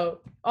changes. So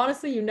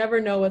honestly, you never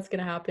know what's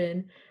gonna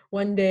happen.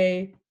 One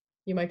day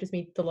you might just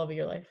meet the love of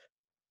your life.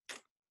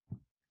 So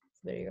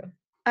there you go.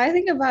 I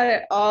think about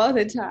it all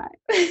the time.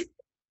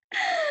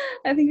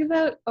 I think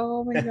about,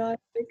 oh my God,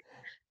 like,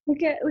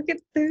 look at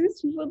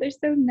those people. They're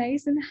so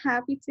nice and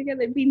happy together.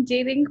 They've been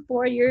dating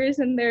 4 years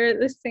and they're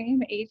the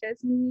same age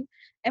as me.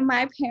 And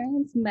my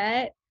parents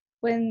met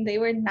when they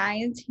were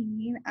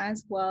 19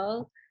 as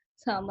well.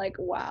 So I'm like,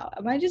 wow,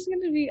 am I just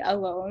gonna be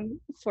alone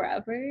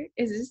forever?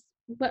 Is this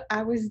what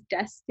I was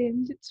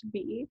destined to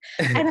be?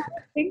 And I was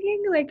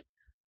thinking like,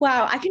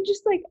 wow, I can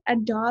just like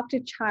adopt a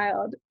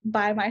child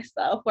by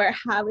myself or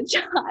have a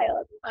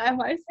child by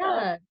myself.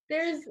 Yeah,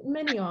 there's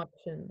many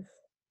options.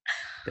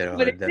 There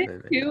But are is it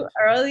definitely too options.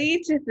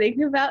 early to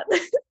think about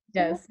this?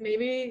 Yes,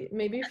 maybe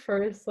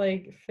first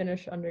like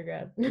finish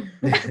undergrad.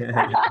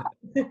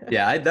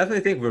 Yeah, I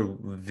definitely think we're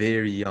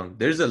very young.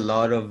 There's a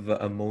lot of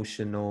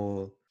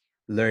emotional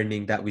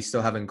learning that we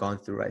still haven't gone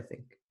through, I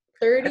think.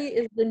 30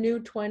 is the new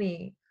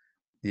 20.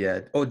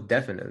 Yeah. Oh,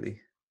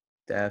 definitely.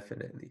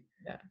 Definitely.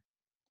 Yeah.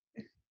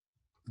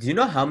 Do you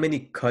know how many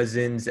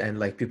cousins and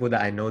like people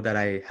that I know that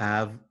I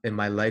have in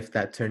my life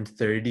that turned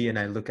 30 and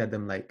I look at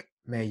them like,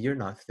 man, you're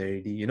not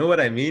 30. You know what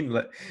I mean?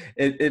 Like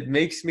it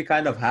makes me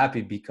kind of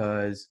happy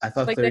because I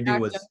thought Like they 30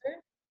 act was, younger?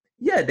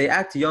 yeah, they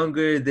act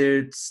younger.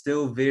 They're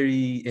still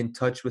very in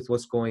touch with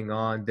what's going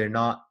on. They're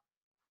not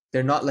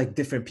like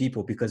different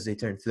people because they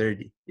turned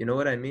 30. You know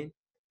what I mean?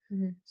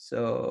 Mhm.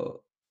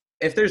 So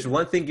if there's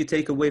one thing you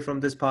take away from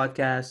this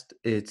podcast,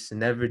 it's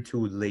never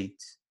too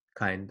late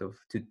kind of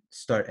to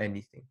start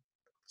anything.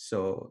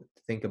 So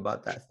think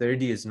about that.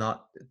 30 is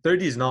not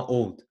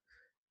old.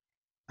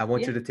 I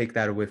want Yeah. you to take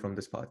that away from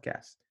this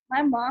podcast.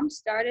 My mom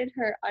started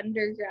her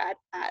undergrad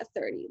at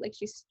 30. Like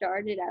she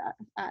started at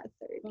Oh,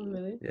 30.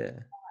 really? Yeah.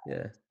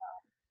 Yeah.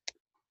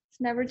 It's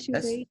never too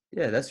late.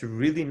 That's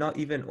really not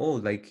even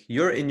old. Like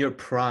you're in your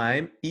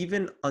prime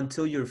even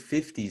until your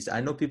 50s. I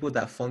know people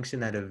that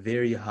function at a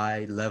very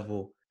high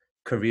level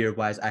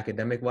career-wise,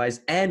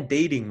 academic-wise, and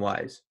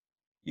dating-wise.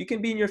 You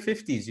can be in your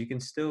 50s. You can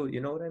still, you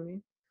know what I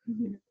mean?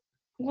 Mhm.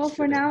 Well, for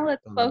Shouldn't now,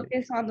 let's don't limit.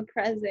 focus on the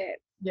present.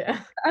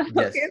 Yeah. Yes.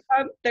 Focus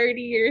on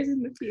 30 years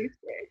in the future.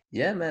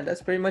 Yeah, man,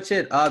 that's pretty much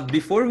it.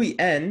 Before we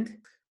end,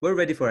 we're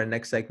ready for our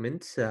next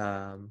segment,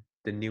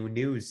 the new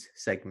news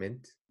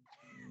segment.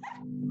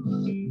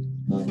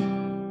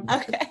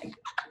 Okay.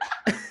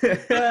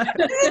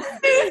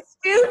 That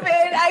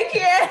Stupid. I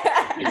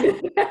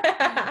can't.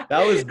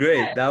 was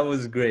great. That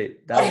was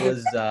great. That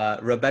was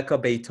Rebecca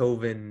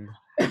Beethoven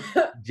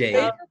Jane.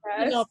 I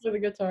did not play the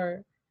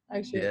guitar.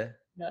 Actually, Yeah.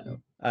 no.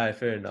 All right,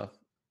 fair enough.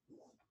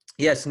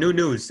 Yes, new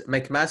news.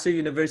 McMaster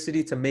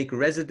University to make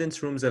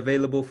residence rooms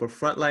available for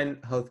frontline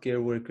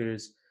healthcare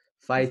workers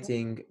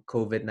fighting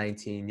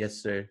COVID-19. Yes,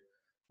 sir.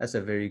 That's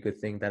a very good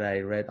thing that I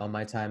read on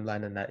my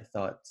timeline and I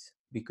thought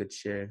we could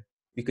share.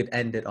 We could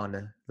end it on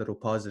a little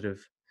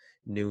positive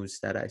news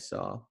that I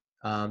saw.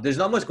 There's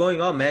not much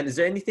going on, man. Is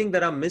there anything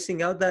that I'm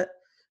missing out that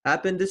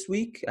happened this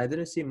week? I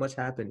didn't see much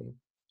happening.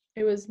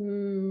 It was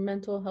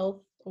Mental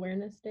Health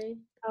Awareness Day.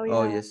 Oh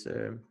Oh, yeah. yes,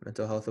 sir.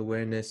 Mental health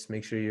awareness.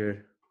 Make sure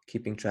you're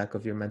keeping track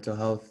of your mental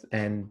health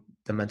and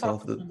the mental Talk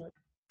health to of someone.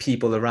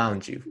 people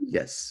around you.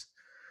 Yes.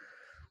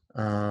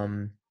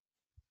 And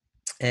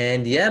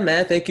yeah,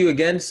 man, thank you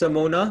again,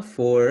 Simona,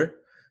 for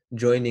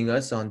joining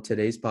us on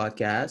today's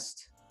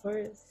podcast. Of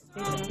course.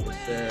 Yes,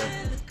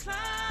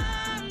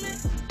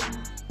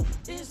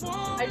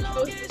 I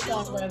chose this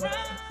song, by the way.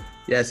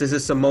 yes, this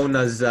is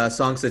Simona's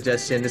song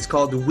suggestion. It's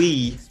called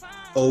We,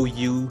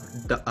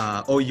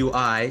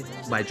 O-U-I,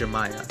 by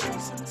Jeremiah.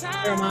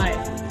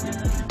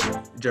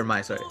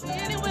 Jeremiah, sorry.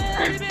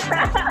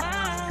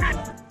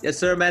 Yes,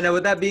 sir, man. And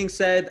with that being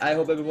said, I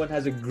hope everyone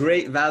has a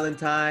great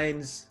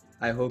Valentine's.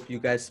 I hope you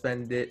guys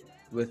spend it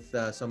with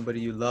somebody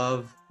you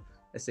love,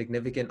 a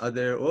significant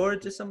other, or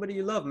just somebody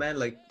you love, man.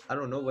 Like, I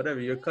don't know, whatever,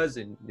 your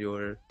cousin,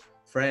 your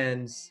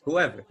friends,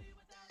 whoever.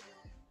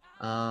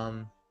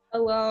 Alone.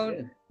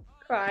 Yeah.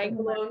 Crying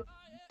alone.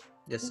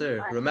 Yes,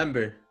 sir.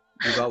 Remember,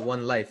 you got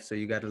one life, so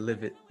you got to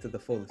live it to the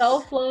fullest.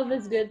 Self-love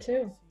is good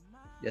too.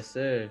 Yes,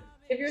 sir.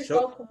 Give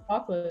yourself some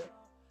chocolate.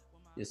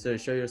 Yes, sir.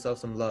 Show yourself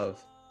some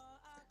love.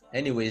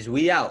 Anyways,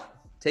 we out.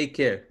 Take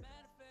care.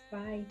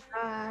 Bye.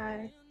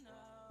 Bye.